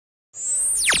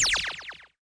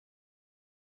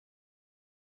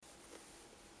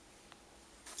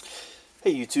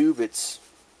Hey YouTube,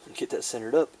 get that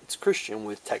centered up. It's Christian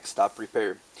with Tech Stop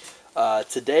Repair.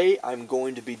 Today I'm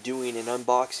going to be doing an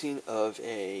unboxing of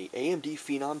a AMD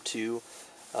Phenom 2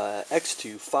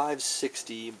 X2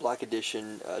 560 Black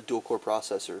Edition dual core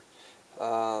processor.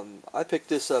 I picked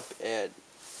this up at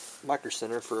Micro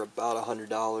Center for about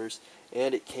 $100,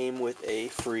 and it came with a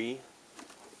free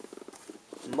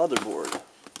motherboard.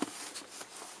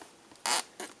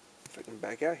 If I can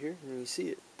back out here and you see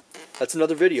it. That's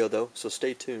another video though, so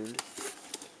stay tuned.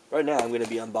 Right now I'm going to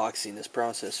be unboxing this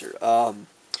processor.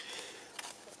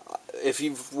 If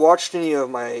you've watched any of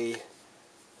my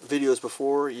videos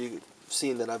before, you've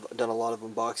seen that I've done a lot of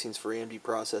unboxings for AMD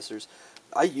processors.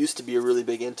 I used to be a really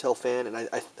big Intel fan, and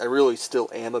I really still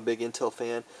am a big Intel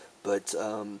fan, but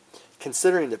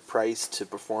considering the price to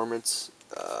performance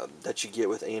that you get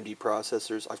with AMD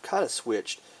processors, I've kind of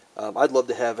switched. I'd love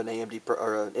to have an AMD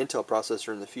or an Intel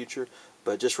processor in the future,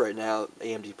 but just right now,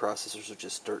 AMD processors are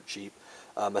just dirt cheap,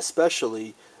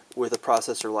 especially with a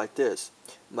processor like this.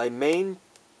 My main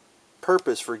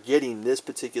purpose for getting this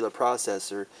particular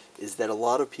processor is that a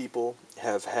lot of people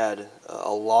have had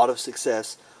a lot of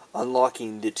success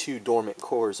unlocking the two dormant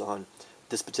cores on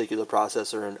this particular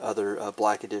processor and other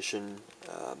Black Edition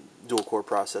dual core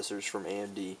processors from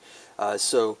AMD.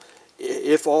 So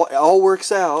if all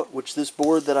works out, which this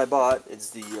board that I bought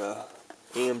is the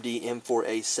AMD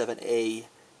M4A7A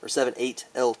or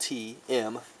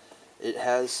 78LTM, it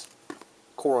has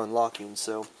core unlocking,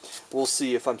 so we'll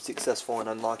see if I'm successful in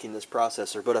unlocking this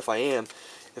processor. But if I am,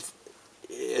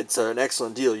 it's an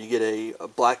excellent deal. You get a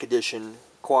Black Edition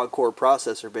quad core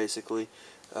processor basically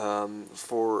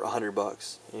for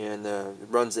 $100, and it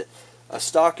runs it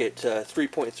stock at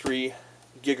 3.3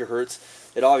 gigahertz.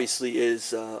 It obviously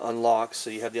is unlocked, so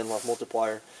you have the unlock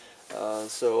multiplier.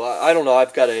 So I don't know.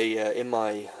 I've got in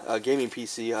my gaming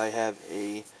PC. I have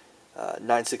a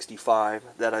 965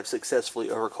 that I've successfully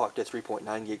overclocked at 3.9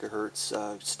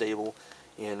 gigahertz stable,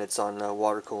 and it's on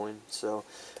water cooling. So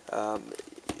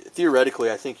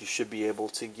theoretically, I think you should be able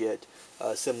to get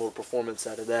similar performance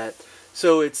out of that.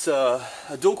 So it's a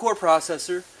dual core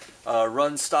processor,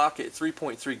 runs stock at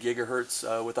 3.3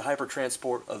 gigahertz with a hyper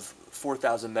transport of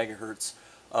 4,000 megahertz.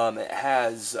 It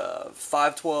has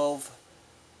 512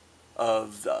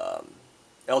 of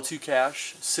L2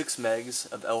 cache, 6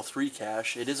 megs of L3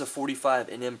 cache. It is a 45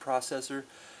 nm processor.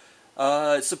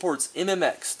 It supports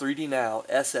MMX, 3D Now,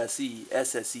 SSE,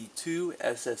 SSE2,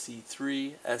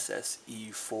 SSE3,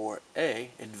 SSE4A,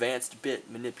 Advanced Bit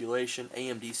Manipulation,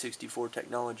 AMD 64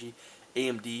 technology,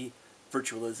 AMD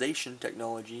Virtualization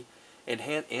technology, and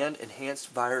Enhanced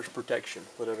Virus Protection,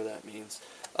 whatever that means.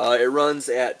 It runs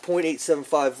at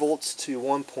 0.875 volts to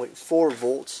 1.4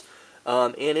 volts,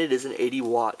 and it is an 80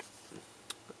 watt.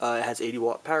 It has 80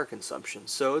 watt power consumption,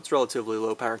 so it's relatively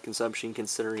low power consumption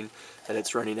considering that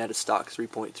it's running at a stock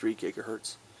 3.3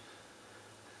 gigahertz.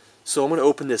 So I'm going to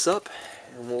open this up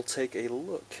and we'll take a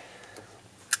look.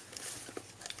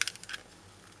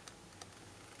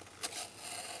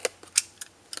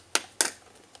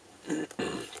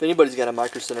 If anybody's got a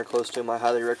Micro Center close to them, I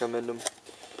highly recommend them.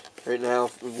 Right now,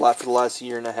 for the last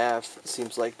year and a half, it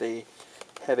seems like they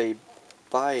have a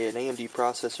buy an AMD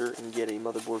processor and get a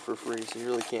motherboard for free, so you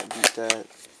really can't beat that.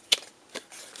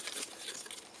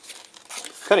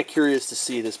 Kind of curious to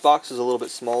see, this box is a little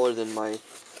bit smaller than my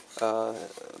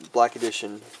Black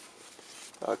Edition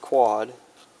quad,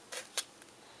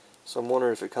 so I'm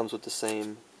wondering if it comes with the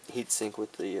same heatsink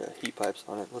with the heat pipes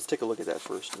on it. Let's take a look at that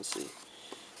first and see.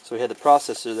 So we had the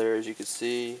processor there, as you can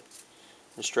see,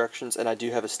 instructions, and I do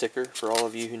have a sticker for all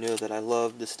of you who know that I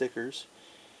love the stickers.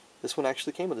 This one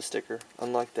actually came with a sticker,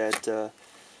 unlike that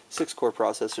 6-core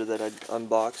processor that I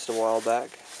unboxed a while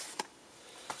back.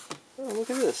 Oh,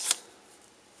 look at this.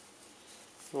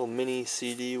 Little mini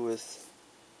CD with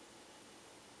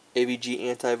AVG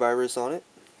antivirus on it.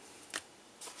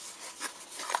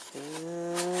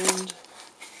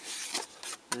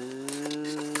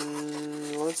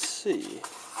 And let's see.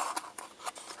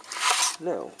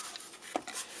 No.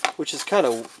 Which is kind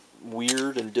of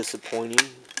weird and disappointing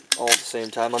all at the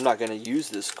same time. I'm not going to use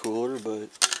this cooler, but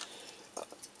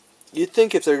you'd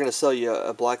think if they're going to sell you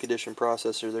a Black Edition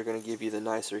processor, they're going to give you the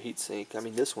nicer heatsink. I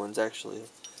mean, this one's actually,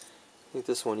 I think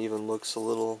this one even looks a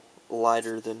little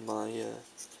lighter than my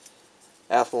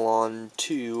Athlon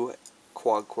 2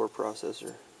 quad-core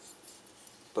processor.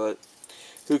 But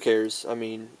who cares? I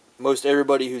mean, most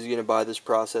everybody who's going to buy this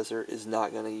processor is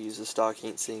not going to use a stock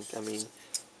heatsink. I mean,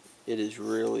 it is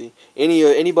really,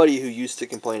 anybody who used to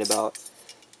complain about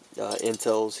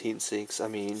Intel's heatsinks, I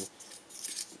mean,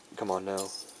 come on now.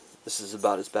 This is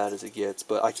about as bad as it gets,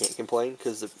 but I can't complain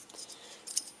because it's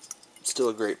still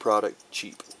a great product,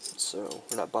 cheap. so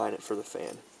we're not buying it for the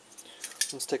fan.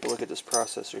 Let's take a look at this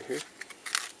processor here.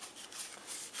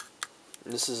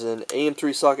 And this is an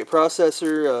AM3 socket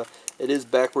processor. It is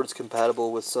backwards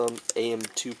compatible with some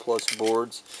AM2 Plus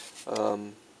boards.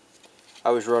 I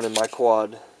was running my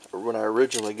quad when I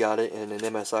originally got it in an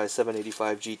MSI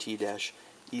 785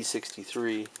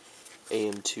 GT-E63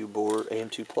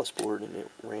 AM2 Plus board, and it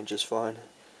ran just fine.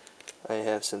 I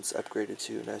have since upgraded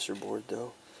to a nicer board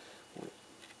though.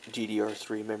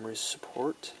 DDR3 memory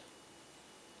support.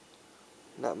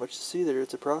 Not much to see there,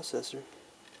 it's a processor.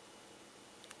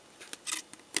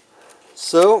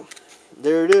 So,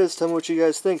 there it is. Tell me what you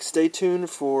guys think. Stay tuned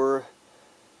for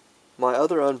my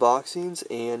other unboxings,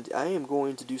 and I am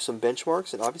going to do some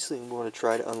benchmarks, and obviously I'm going to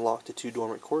try to unlock the 2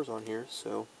 dormant cores on here,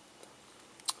 so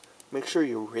make sure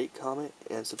you rate, comment,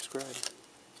 and subscribe.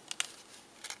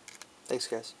 Thanks,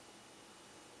 guys.